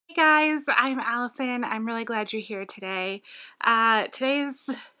guys, I'm Allison. I'm really glad you're here today. Today's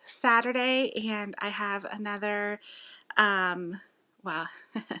Saturday and I have another, well,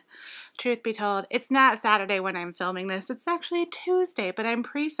 truth be told, it's not Saturday when I'm filming this. It's actually Tuesday, but I'm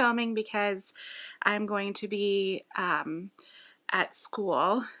pre-filming because I'm going to be at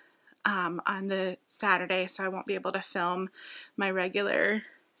school on the Saturday, so I won't be able to film my regular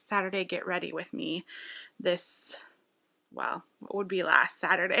Saturday Get Ready With Me this, well, what would be last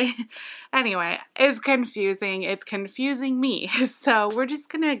Saturday. Anyway, it's confusing. It's confusing me. So we're just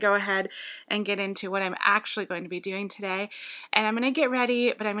going to go ahead and get into what I'm actually going to be doing today. And I'm going to get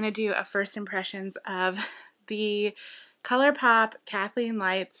ready, but I'm going to do a first impressions of the Colourpop Kathleen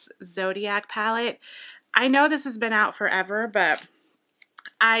Lights Zodiac palette. I know this has been out forever, but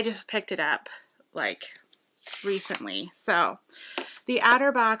I just picked it up like recently. So the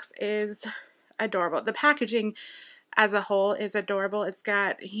outer box is adorable. The packaging as a whole is adorable. It's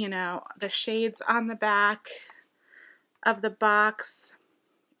got, you know, the shades on the back of the box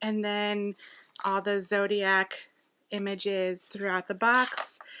and then all the Zodiac images throughout the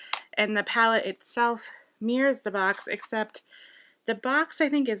box. And the palette itself mirrors the box, except the box I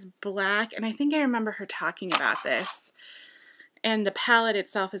think is black, and I think I remember her talking about this. And the palette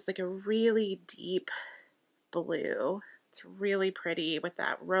itself is like a really deep blue. It's really pretty with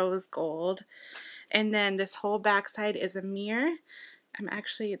that rose gold. And then this whole backside is a mirror.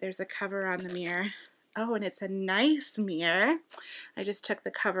 There's a cover on the mirror. Oh, and it's a nice mirror. I just took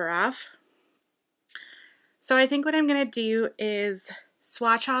the cover off. So I think what I'm going to do is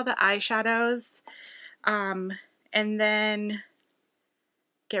swatch all the eyeshadows and then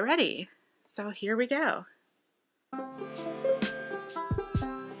get ready. So here we go.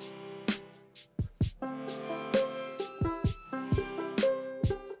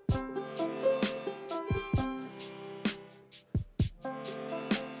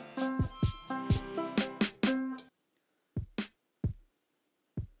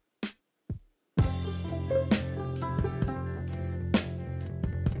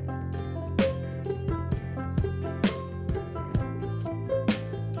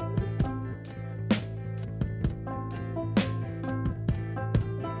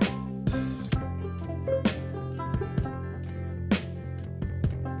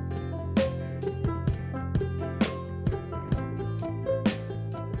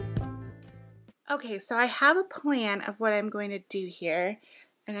 Okay, so I have a plan of what I'm going to do here,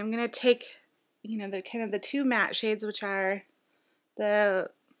 and I'm going to take, you know, the two matte shades, which are the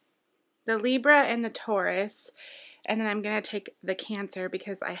Libra and the Taurus, and then I'm going to take the Cancer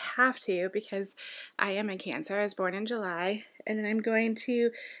because I have to, because I am a Cancer. I was born in July, and then I'm going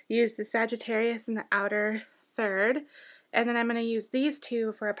to use the Sagittarius in the outer third, and then I'm going to use these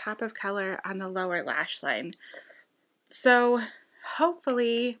two for a pop of color on the lower lash line. So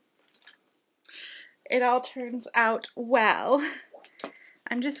hopefully it all turns out well.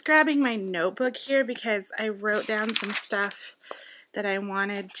 I'm just grabbing my notebook here because I wrote down some stuff that I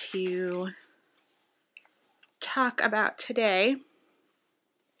wanted to talk about today.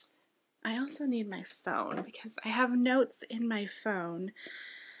 I also need my phone because I have notes in my phone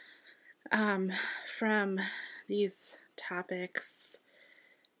from these topics.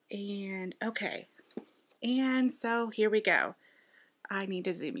 And okay, and so here we go. I need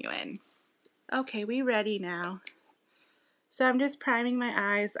to zoom you in. Okay, we ready now. So I'm just priming my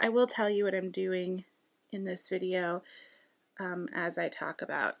eyes. I will tell you what I'm doing in this video as I talk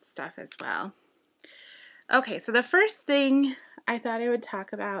about stuff as well. Okay, so the first thing I thought I would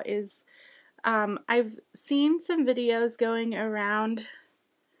talk about is I've seen some videos going around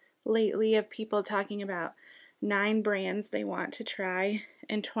lately of people talking about 9 brands they want to try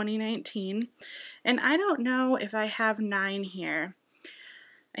in 2019. And I don't know if I have 9 here.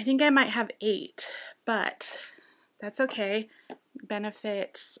 I think I might have 8, but that's okay.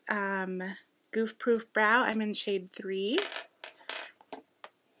 Benefit Goof Proof Brow. I'm in shade 3.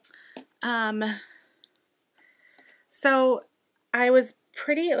 So I was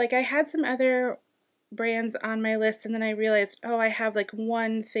I had some other brands on my list, and then I realized, oh, I have like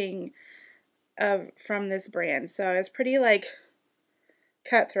one thing from this brand. So I was pretty like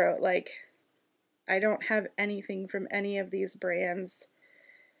cutthroat. Like, I don't have anything from any of these brands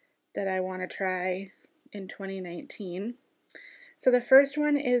that I want to try in 2019. So the first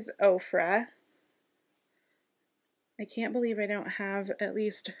one is Ofra. I can't believe I don't have at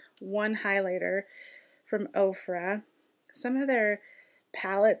least one highlighter from Ofra. Some of their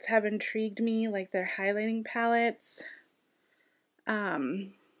palettes have intrigued me, like their highlighting palettes,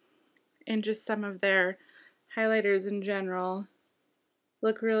 and just some of their highlighters in general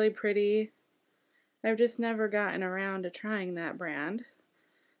look really pretty. I've just never gotten around to trying that brand.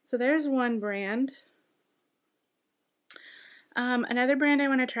 So there's one brand. Another brand I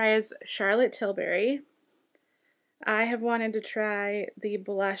want to try is Charlotte Tilbury. I have wanted to try the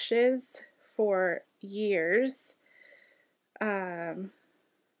blushes for years. I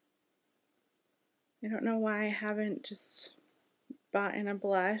don't know why I haven't just bought in a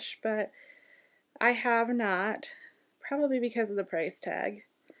blush, but I have not, probably because of the price tag.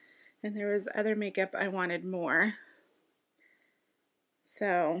 And there was other makeup I wanted more.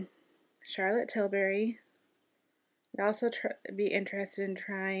 So, Charlotte Tilbury. I'd also be interested in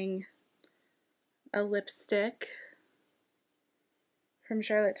trying a lipstick from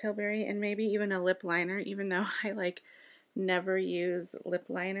Charlotte Tilbury, and maybe even a lip liner, even though I like never use lip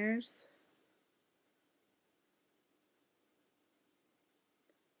liners.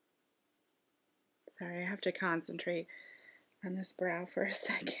 Sorry, I have to concentrate on this brow for a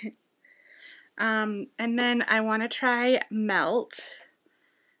second. And then I want to try Melt.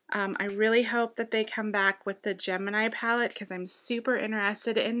 I really hope that they come back with the Gemini palette because I'm super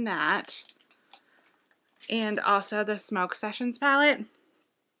interested in that. And also the Smoke Sessions palette.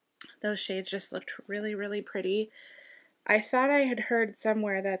 Those shades just looked really, really pretty. I thought I had heard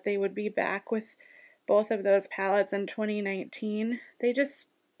somewhere that they would be back with both of those palettes in 2019. They just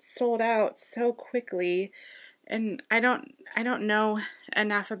sold out so quickly, and I don't know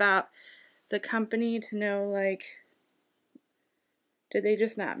enough about the company to know, like, did they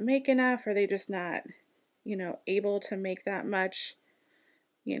just not make enough? Or are they just not, you know, able to make that much?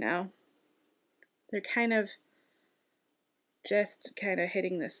 You know, they're kind of just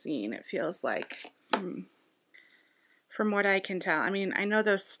hitting the scene, it feels like, from what I can tell. I mean, I know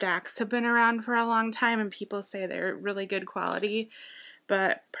those stacks have been around for a long time and people say they're really good quality,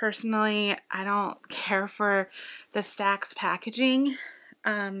 but personally, I don't care for the stacks packaging,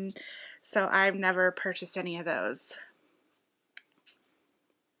 so I've never purchased any of those.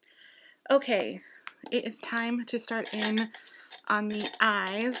 Okay, it is time to start in on the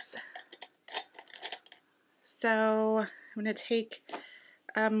eyes. So I'm going to take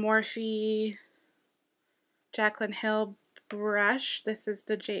a Morphe Jaclyn Hill brush. This is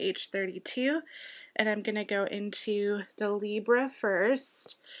the JH32, and I'm going to go into the Libra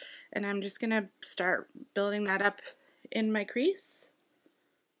first, and I'm just going to start building that up in my crease.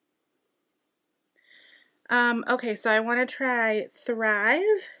 Okay, so I want to try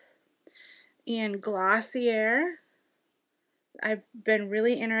Thrive and Glossier. I've been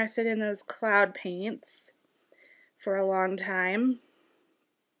really interested in those cloud paints for a long time.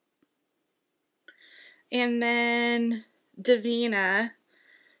 And then Divina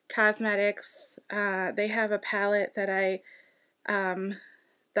Cosmetics, they have a palette that I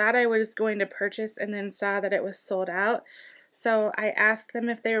thought I was going to purchase and then saw that it was sold out. So I asked them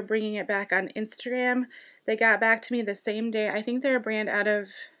if they were bringing it back on Instagram. They got back to me the same day. I think they're a brand out of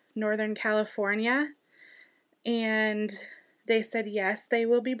Northern California. And they said yes, they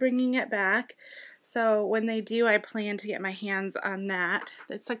will be bringing it back. So when they do, I plan to get my hands on that.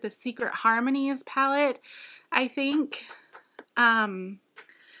 It's like the Secret Harmonies palette, I think. And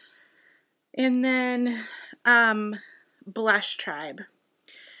then Blush Tribe.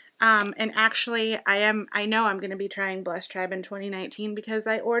 And actually, I know I'm going to be trying Blush Tribe in 2019 because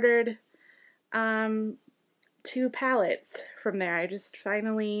I ordered 2 palettes from there. I just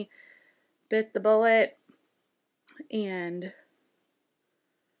finally bit the bullet and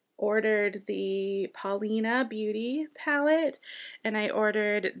ordered the Paulina Beauty palette, and I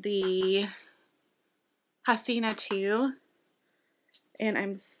ordered the Hasina 2, and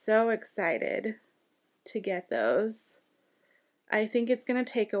I'm so excited to get those. I think it's going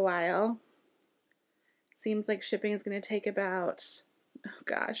to take a while. Seems like shipping is going to take about, oh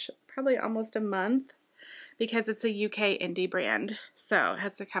gosh, probably almost a month because it's a UK indie brand, so it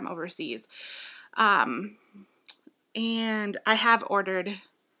has to come overseas. And I have ordered,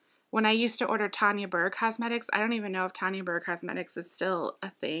 when I used to order Tanya Burr Cosmetics, I don't even know if Tanya Burr Cosmetics is still a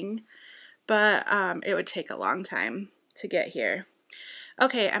thing, but it would take a long time to get here.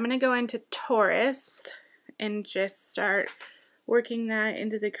 Okay, I'm going to go into Taurus and just start working that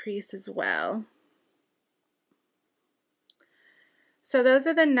into the crease as well. So those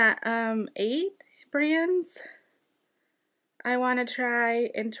are the 8 brands I want to try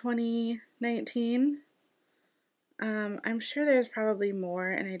in 2019. I'm sure there's probably more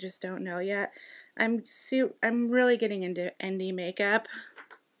and I just don't know yet. I'm really getting into indie makeup.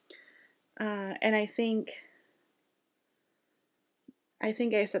 And I think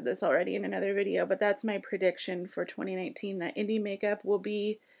I said this already in another video, but that's my prediction for 2019, that indie makeup will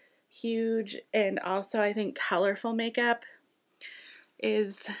be huge, and also I think colorful makeup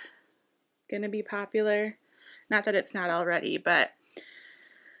is going to be popular. Not that it's not already, but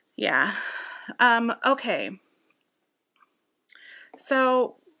Yeah. Okay.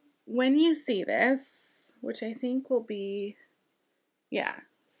 So when you see this, which I think will be, yeah.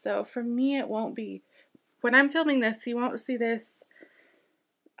 So for me, it won't be, when I'm filming this, you won't see this,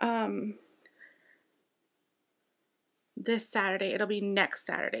 this Saturday. It'll be next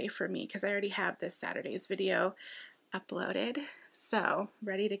Saturday for me because I already have this Saturday's video uploaded. So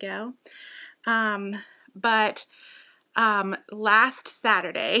ready to go. But last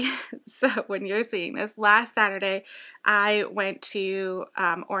Saturday, so when you're seeing this, last Saturday, I went to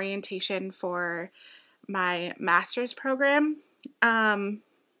orientation for my master's program. As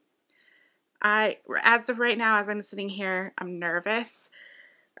of right now, as I'm sitting here, I'm nervous.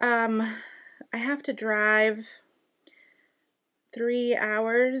 I have to drive 3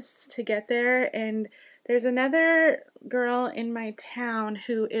 hours to get there, and there's another girl in my town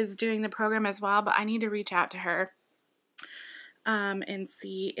who is doing the program as well, but I need to reach out to her and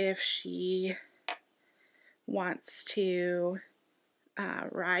see if she wants to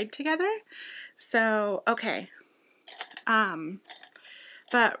ride together. So, okay.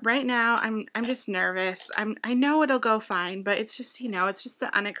 But right now I'm just nervous. I know it'll go fine, but it's just, it's just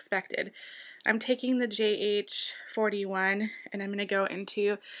the unexpected. I'm taking the JH41 and I'm going to go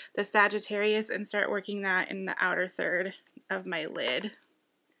into the Sagittarius and start working that in the outer third of my lid.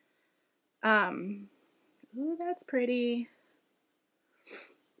 Ooh, that's pretty.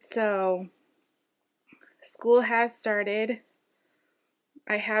 So, school has started.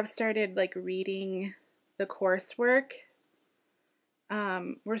 I have started like reading the coursework.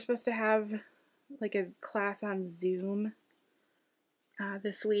 We're supposed to have like a class on Zoom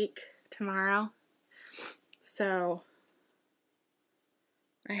this week, tomorrow. So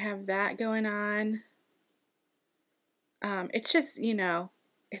I have that going on. It's just,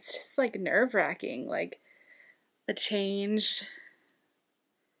 it's just like nerve-wracking, like a change.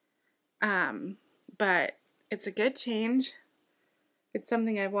 But it's a good change. It's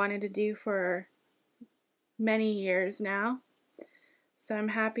something I've wanted to do for many years now. So I'm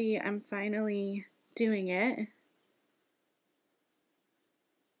happy I'm finally doing it.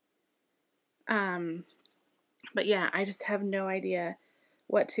 But yeah, I just have no idea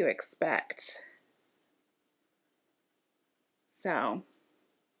what to expect. So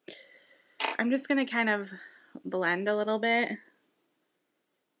I'm just going to kind of blend a little bit.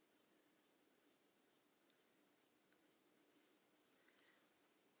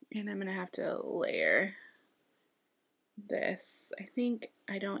 And I'm going to have to layer this. I think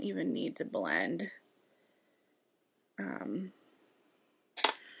I don't even need to blend.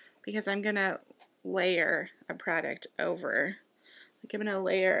 Because I'm going to layer a product over. Like I'm going to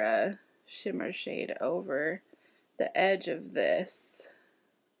layer a shimmer shade over the edge of this.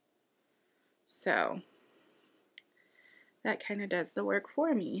 So that kind of does the work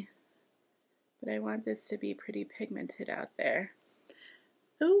for me. But I want this to be pretty pigmented out there.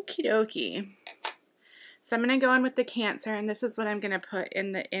 Okie dokie. So I'm going to go in with the Cancer, and this is what I'm going to put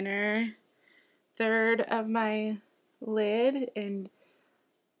in the inner third of my lid and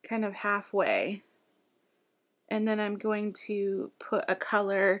kind of halfway. And then I'm going to put a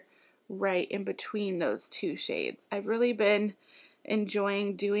color right in between those two shades. I've really been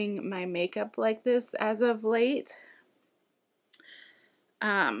enjoying doing my makeup like this as of late.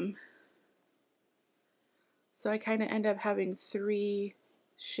 So I kind of end up having 3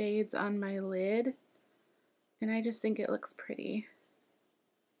 shades on my lid, and I just think it looks pretty.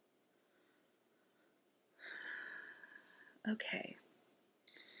 Okay.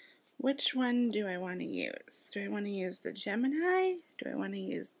 Which one do I want to use? Do I want to use the Gemini? Do I want to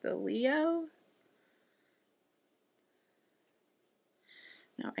use the Leo?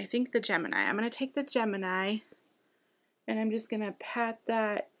 No, I think the Gemini. I'm going to take the Gemini, and I'm just going to pat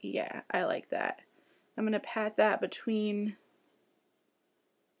that. Yeah, I like that. I'm going to pat that between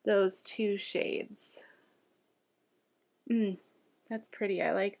those 2 shades. That's pretty.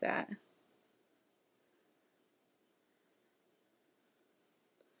 I like that.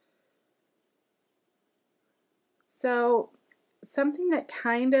 So, something that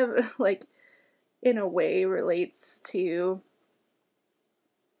kind of, like, in a way relates to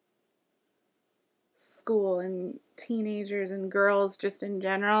school and teenagers and girls just in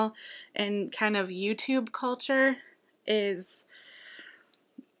general and kind of YouTube culture is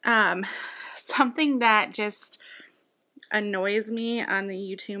something that just annoys me on the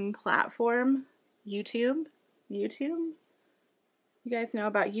YouTube platform. YouTube? You guys know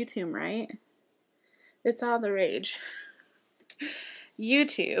about YouTube, right? It's all the rage.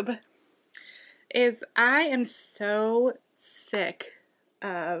 YouTube is, I am so sick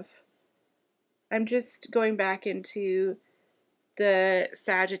of, I'm just going back into the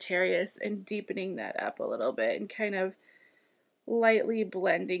Sagittarius and deepening that up a little bit and kind of lightly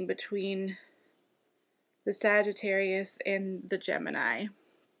blending between the Sagittarius and the Gemini.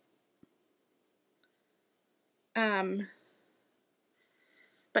 But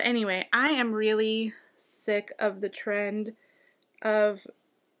anyway, I am really sick of the trend of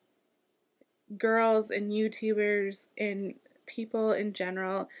girls and YouTubers and people in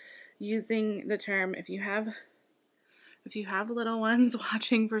general using the term, if you have little ones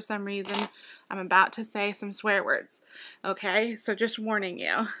watching for some reason, I'm about to say some swear words. Okay? So just warning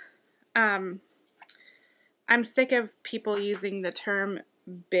you. I'm sick of people using the term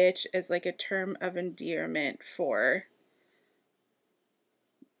bitch as like a term of endearment for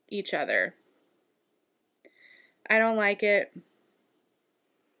each other. I don't like it.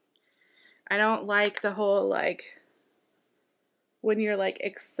 I don't like the whole, like, when you're like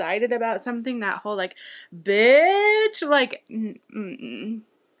excited about something, that whole like bitch, like,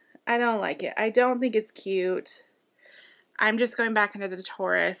 I don't like it. I don't think it's cute. I'm just going back into the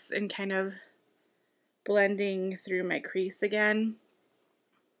Taurus and kind of blending through my crease again.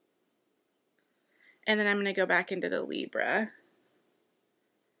 And then I'm going to go back into the Libra.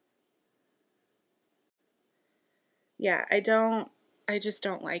 Yeah, I just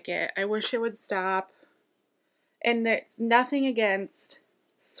don't like it. I wish it would stop. And there's nothing against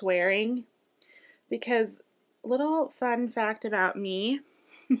swearing, because little fun fact about me,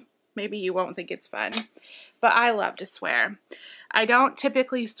 maybe you won't think it's fun, but I love to swear. I don't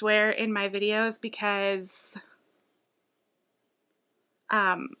typically swear in my videos because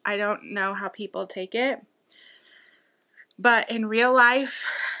I don't know how people take it. But in real life,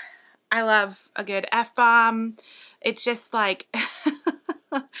 I love a good F-bomb. It's just like,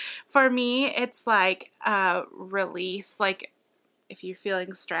 for me, it's like a release. Like, if you're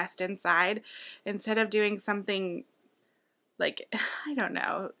feeling stressed inside, instead of doing something like, I don't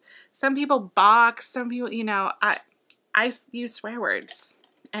know, some people box, some people, you know, I use swear words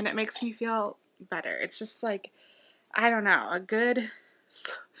and it makes me feel better. It's just like, I don't know, a good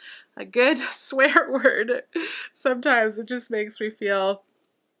swear word. Sometimes it just makes me feel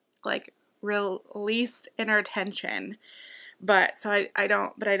like released inner tension. But so I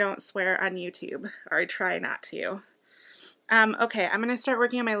don't swear on YouTube, or I try not to. Okay, I'm going to start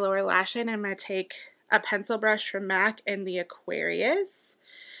working on my lower lash line. I'm going to take a pencil brush from MAC and the Aquarius,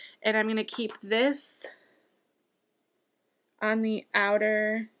 and I'm going to keep this on the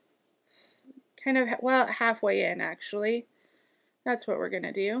outer, kind of, well, halfway in actually. That's what we're going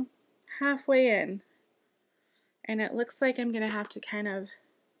to do. Halfway in. And it looks like I'm going to have to kind of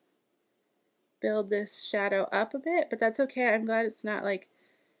build this shadow up a bit, but that's okay. I'm glad it's not like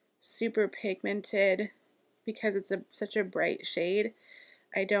super pigmented, because it's such a bright shade.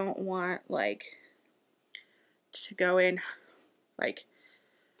 I don't want like to go in like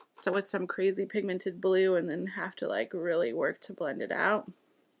so with some crazy pigmented blue and then have to like really work to blend it out.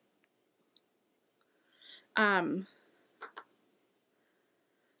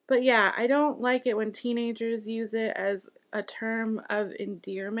 But yeah, I don't like it when teenagers use it as a term of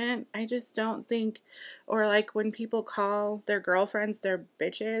endearment. I just don't think, or like when people call their girlfriends their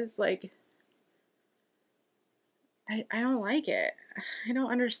bitches, like, I don't like it. I don't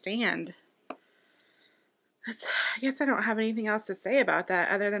understand. I guess I don't have anything else to say about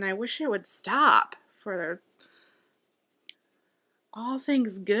that other than I wish it would stop for all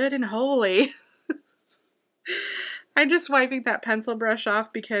things good and holy. I'm just wiping that pencil brush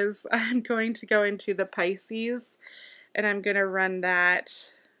off because I'm going to go into the Pisces and I'm going to run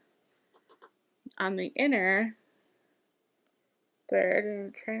that on the inner third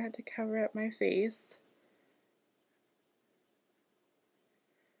and try not to cover up my face.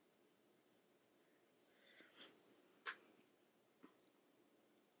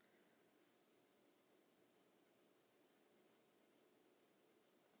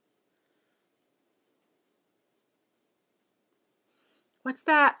 What's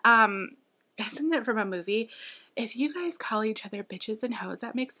that? Isn't it from a movie? If you guys call each other bitches and hoes,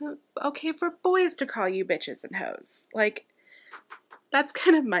 that makes it okay for boys to call you bitches and hoes. Like, that's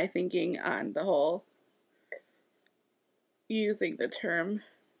kind of my thinking on the whole using the term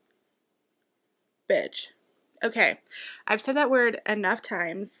bitch. Okay, I've said that word enough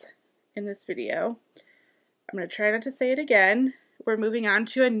times in this video. I'm going to try not to say it again. We're moving on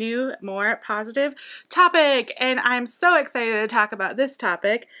to a new, more positive topic, and I'm so excited to talk about this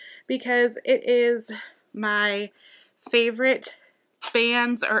topic because it is my favorite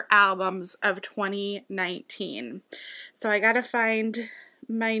bands or albums of 2019. So I gotta find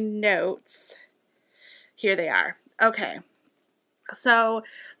my notes. Here they are. Okay, so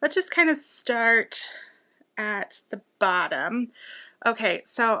let's just kind of start at the bottom. Okay,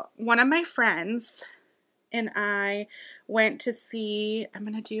 so one of my friends and I went to see, I'm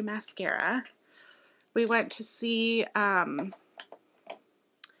going to do mascara. We went to see Ray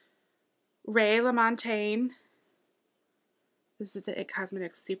LaMontagne. This is the It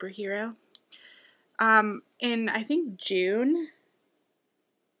Cosmetics Superhero. In, I think, June.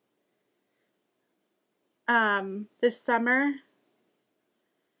 This summer.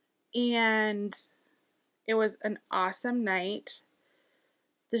 And it was an awesome night.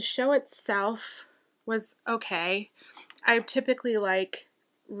 The show itself was okay. I typically like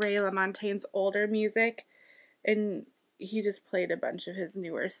Ray LaMontagne's older music, and he just played a bunch of his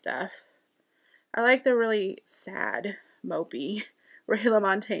newer stuff. I like the really sad, mopey Ray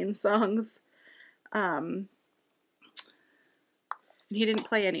LaMontagne songs. He didn't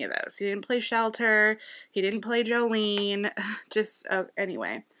play any of those. He didn't play Shelter. He didn't play Jolene. Just,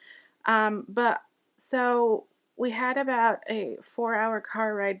 anyway. But, so, we had about a 4-hour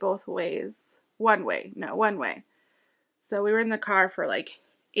car ride both ways. One way. So, we were in the car for like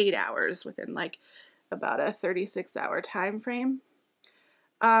 8 hours within like about a 36-hour time frame.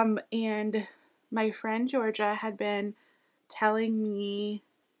 And my friend Georgia had been telling me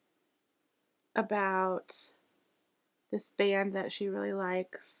about this band that she really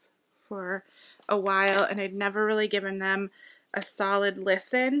likes for a while, and I'd never really given them a solid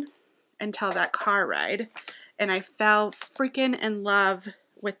listen until that car ride, and I fell freaking in love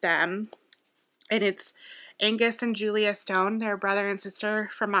with them. And it's Angus and Julia Stone. They're brother and sister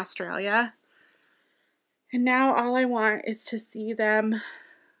from Australia, and now all I want is to see them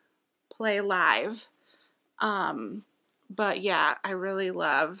play live. But yeah, I really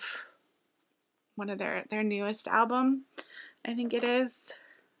love one of their newest album, I think it is.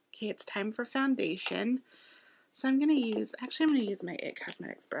 Okay, it's time for foundation. So I'm going to use my It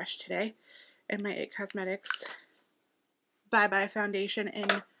Cosmetics brush today, and my It Cosmetics Bye Bye foundation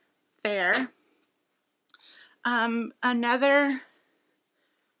in Fair. Another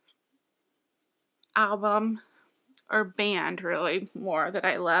album, or band really, more that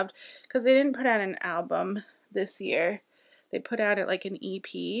I loved, because they didn't put out an album this year. They put out it like an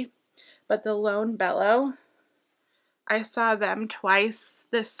EP. But the Lone Bellow, I saw them twice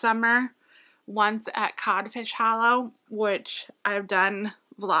this summer. Once at Codfish Hollow, which I've done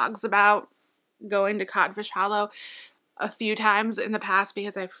vlogs about going to Codfish Hollow a few times in the past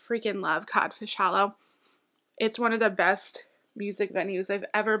because I freaking love Codfish Hollow. It's one of the best music venues I've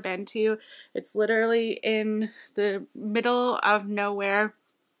ever been to. It's literally in the middle of nowhere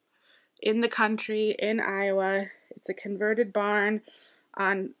in the country in Iowa. It's a converted barn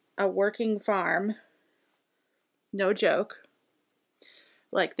on a working farm. No joke.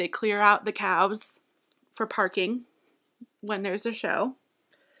 Like, they clear out the cows for parking when there's a show.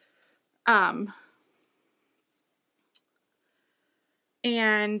 And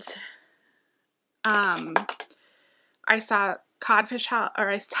I saw Codfish Hollow,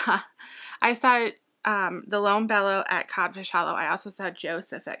 or I saw the Lone Bellow at Codfish Hollow. I also saw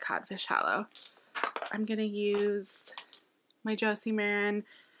Joseph at Codfish Hollow. I'm gonna use my Josie Maran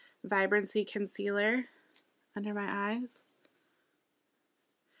Vibrancy concealer under my eyes.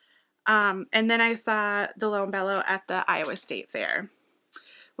 And then I saw the Lone Bellow at the Iowa State Fair,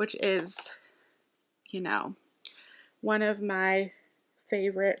 which is, you know, one of my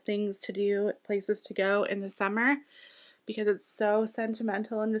favorite things to do, places to go in the summer, because it's so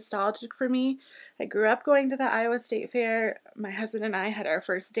sentimental and nostalgic for me. I grew up going to the Iowa State Fair. My husband and I had our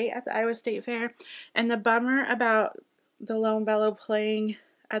first date at the Iowa State Fair, and the bummer about the Lone Bellow playing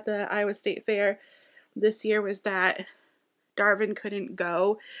at the Iowa State Fair this year was that Darvin couldn't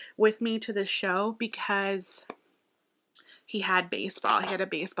go with me to the show because he had baseball. He had a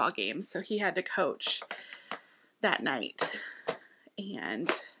baseball game, so he had to coach that night.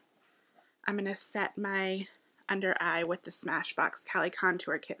 And I'm going to set my under eye with the Smashbox Cali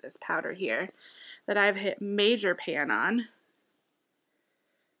Contour Kit, this powder here, that I've hit major pan on.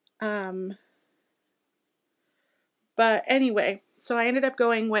 But anyway, so I ended up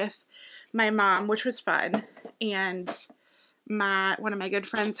going with my mom, which was fun, and one of my good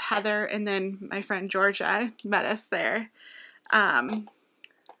friends, Heather, and then my friend Georgia met us there. And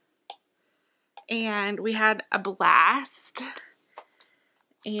we had a blast,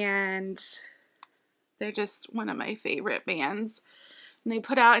 and they're just one of my favorite bands. And they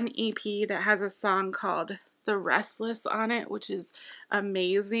put out an EP that has a song called The Restless on it, which is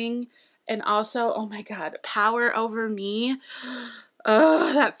amazing. And also, oh my god, Power Over Me.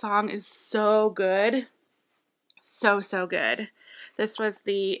 Oh, that song is so good. So, so good. This was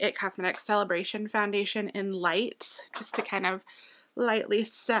the It Cosmetics Celebration Foundation in Light, just to kind of lightly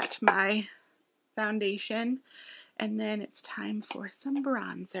set my foundation. And then it's time for some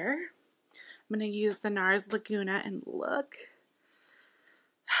bronzer. I'm going to use the Nars Laguna, and look,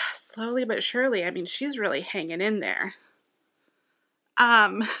 slowly but surely, I mean, she's really hanging in there.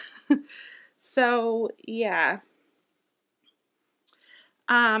 So yeah.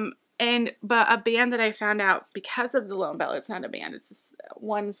 But a band that I found out because of the Lone Bell, it's not a band, it's this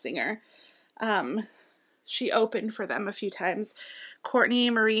one singer. She opened for them a few times. Courtney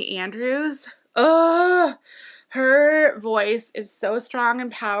Marie Andrews. Oh, her voice is so strong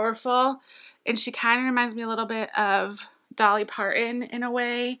and powerful. And she kind of reminds me a little bit of Dolly Parton in a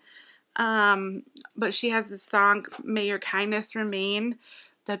way. But she has this song, May Your Kindness Remain,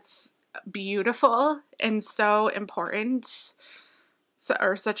 that's beautiful and so important.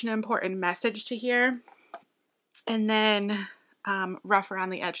 Or such an important message to hear. And then Rough Around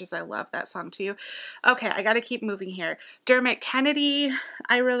the Edges, I love that song too. Okay, I gotta keep moving here. Dermot Kennedy,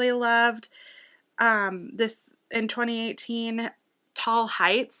 I really loved. This in 2018, Tall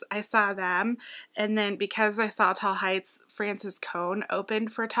Heights, I saw them. And then because I saw Tall Heights, Frances Cone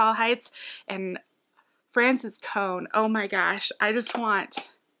opened for Tall Heights. And Frances Cone, oh my gosh, I just want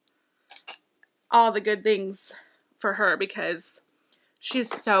all the good things for her because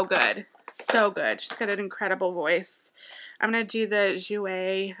she's so good. So good. She's got an incredible voice. I'm going to do the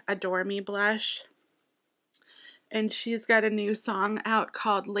Jouer Adore Me blush. And she's got a new song out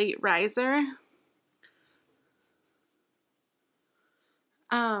called Late Riser.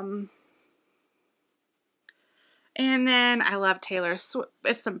 And then I love Taylor Swift.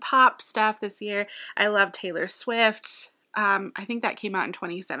 It's some pop stuff this year. I love Taylor Swift. I think that came out in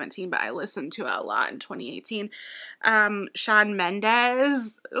 2017, but I listened to it a lot in 2018. Shawn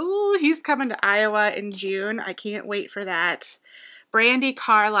Mendes. Ooh, he's coming to Iowa in June. I can't wait for that. Brandi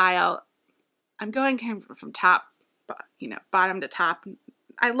Carlile. I'm going kind of from top, bottom to top.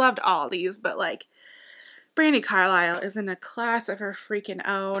 I loved all these, but like Brandi Carlile is in a class of her freaking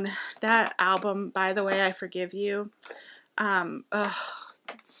own. That album, By the Way, I Forgive You.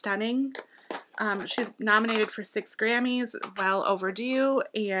 Stunning. She's nominated for 6 Grammys, well overdue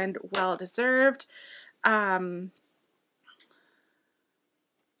and well deserved. What do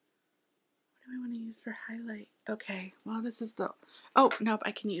I want to use for highlight? Okay, well this is the, oh nope,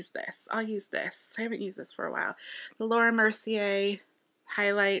 I can use this. I'll use this. I haven't used this for a while. The Laura Mercier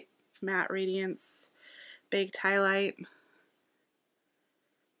Highlight Matte Radiance Baked Highlight.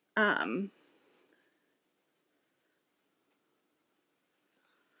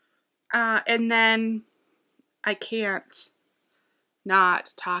 And then I can't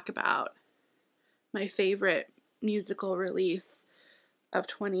not talk about my favorite musical release of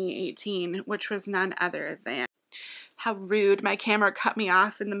 2018, which was none other than, how rude, my camera cut me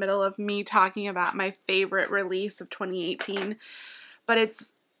off in the middle of me talking about my favorite release of 2018, but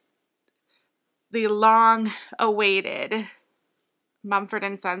it's the long-awaited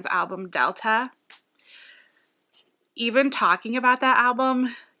Mumford & Sons album, Delta. Even talking about that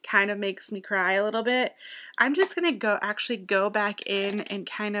album kind of makes me cry a little bit. I'm just going to actually go back in and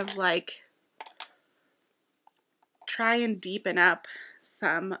kind of like try and deepen up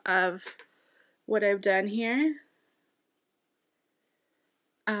some of what I've done here.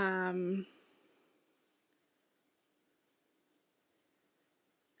 I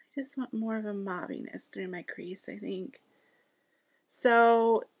just want more of a mauviness through my crease, I think.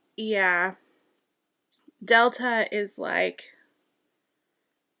 So, yeah. Delta is like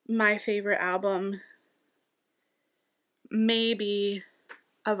my favorite album, maybe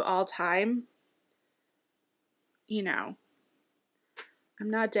of all time. I'm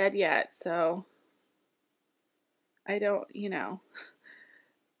not dead yet, so I don't,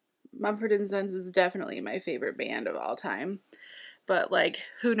 Mumford & Sons is definitely my favorite band of all time. But, like,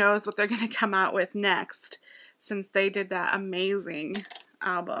 who knows what they're going to come out with next, since they did that amazing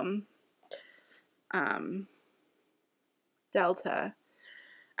album, Delta.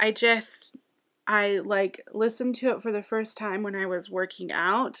 I listened to it for the first time when I was working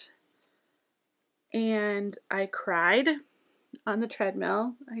out, and I cried on the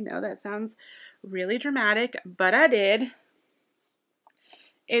treadmill. I know that sounds really dramatic, but I did.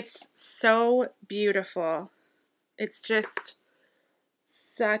 It's so beautiful. It's just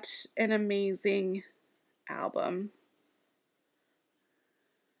such an amazing album.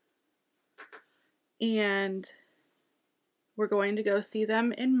 And we're going to go see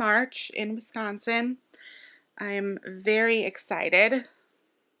them in March in Wisconsin. I'm very excited.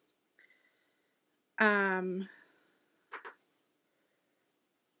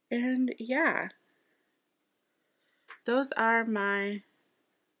 And yeah, those are my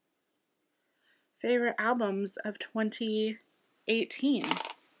favorite albums of 2018.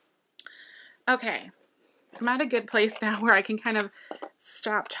 Okay, I'm at a good place now where I can kind of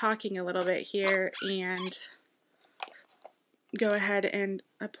stop talking a little bit here and go ahead and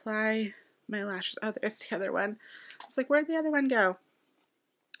apply my lashes. Oh, there's the other one. It's like, where'd the other one go?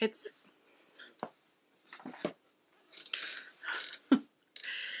 It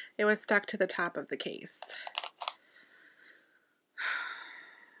was stuck to the top of the case.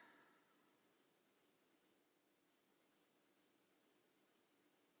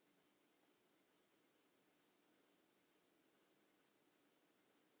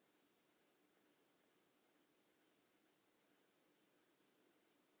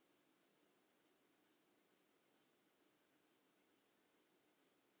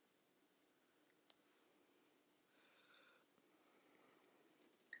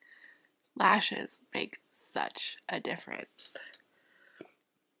 Lashes make such a difference.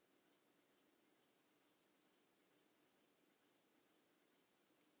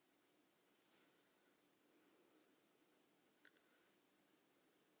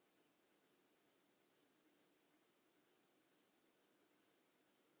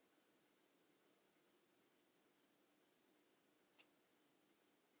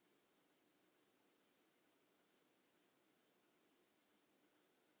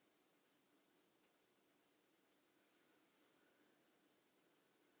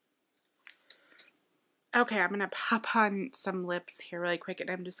 Okay, I'm going to pop on some lips here really quick, and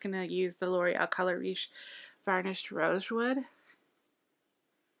I'm just going to use the L'Oreal Color Riche Varnished Rosewood.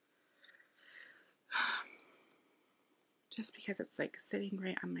 Just because it's like sitting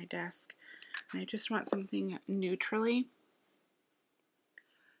right on my desk. And I just want something neutrally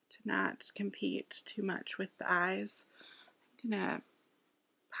to not compete too much with the eyes. I'm going to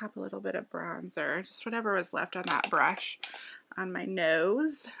pop a little bit of bronzer, just whatever was left on that brush, on my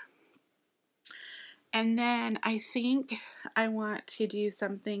nose. And then I think I want to do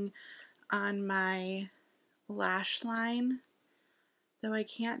something on my lash line, though I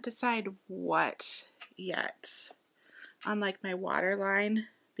can't decide what yet, on like my waterline,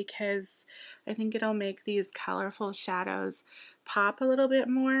 because I think it'll make these colorful shadows pop a little bit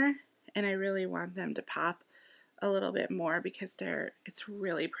more, and I really want them to pop a little bit more because it's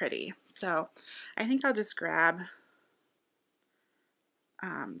really pretty. So I think I'll just grab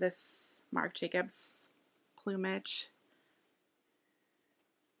this Marc Jacobs plumage.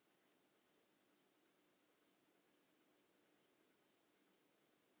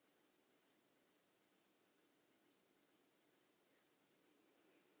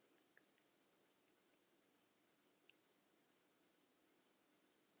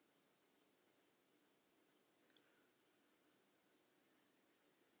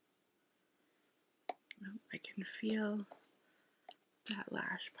 Oh, I can feel that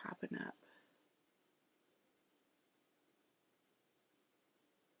lash popping up.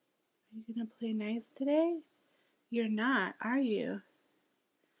 Are you gonna play nice today? You're not, are you?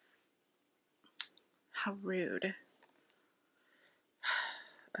 How rude.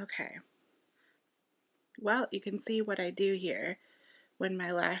 Okay. Well, you can see what I do here when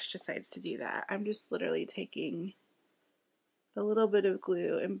my lash decides to do that. I'm just literally taking a little bit of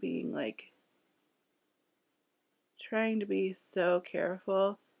glue and being like, trying to be so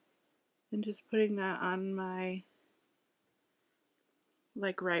careful and just putting that on my,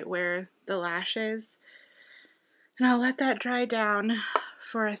 like right where the lash is. And I'll let that dry down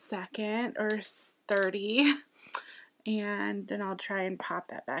for a second or 30, and then I'll try and pop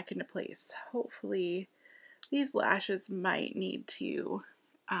that back into place. Hopefully these lashes might need to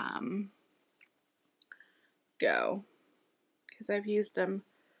go, because I've used them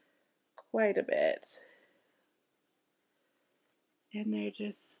quite a bit and they're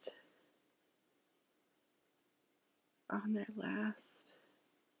just on their last.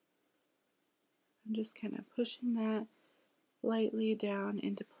 I'm just kind of pushing that lightly down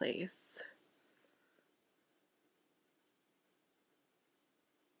into place.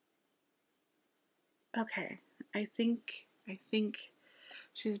 Okay, I think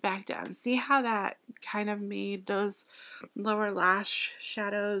she's back down. See how that kind of made those lower lash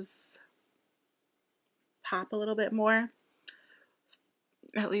shadows pop a little bit more?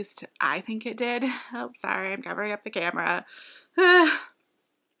 At least I think it did. Oh, sorry, I'm covering up the camera.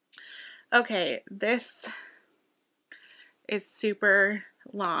 Okay, this is super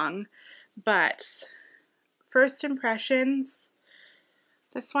long, but first impressions,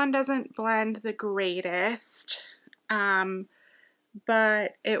 this one doesn't blend the greatest,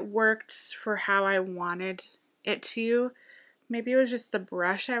 but it worked for how I wanted it to. Maybe it was just the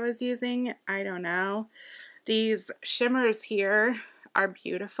brush I was using, I don't know. These shimmers here are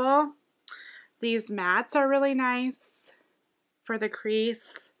beautiful. These mattes are really nice for the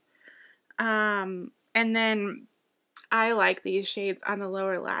crease. And then I like these shades on the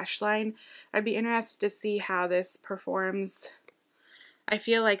lower lash line. I'd be interested to see how this performs. I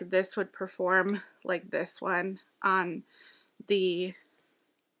feel like this would perform like this one on the,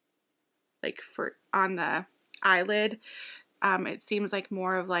 on the eyelid. It seems like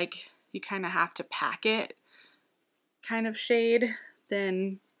more of like you kind of have to pack it kind of shade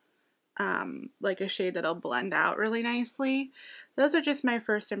than like a shade that'll blend out really nicely. Those are just my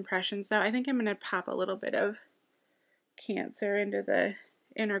first impressions though. I think I'm going to pop a little bit of Cancer into the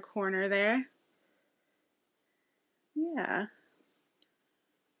inner corner there. Yeah.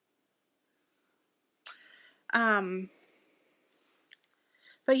 But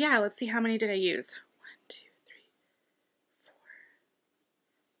yeah, let's see, how many did I use? 1, 2, 3, 4,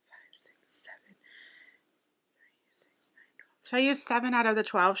 5, 6, 7, 3, 6, 9, 12. So I used 7 out of the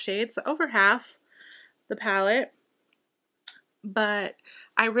 12 shades, so over half the palette. But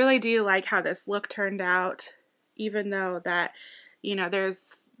I really do like how this look turned out, even though that, you know,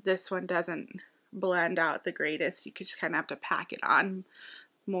 this one doesn't blend out the greatest. You could just kind of have to pack it on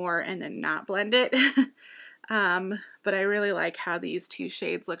more and then not blend it. But I really like how these two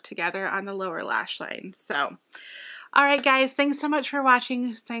shades look together on the lower lash line. So, all right, guys, thanks so much for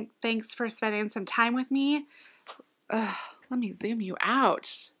watching. Thanks for spending some time with me. Let me zoom you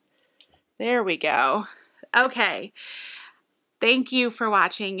out. There we go. Okay. Thank you for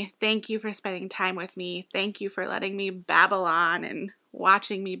watching. Thank you for spending time with me. Thank you for letting me babble on and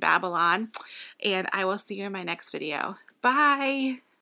watching me babble on. And I will see you in my next video. Bye.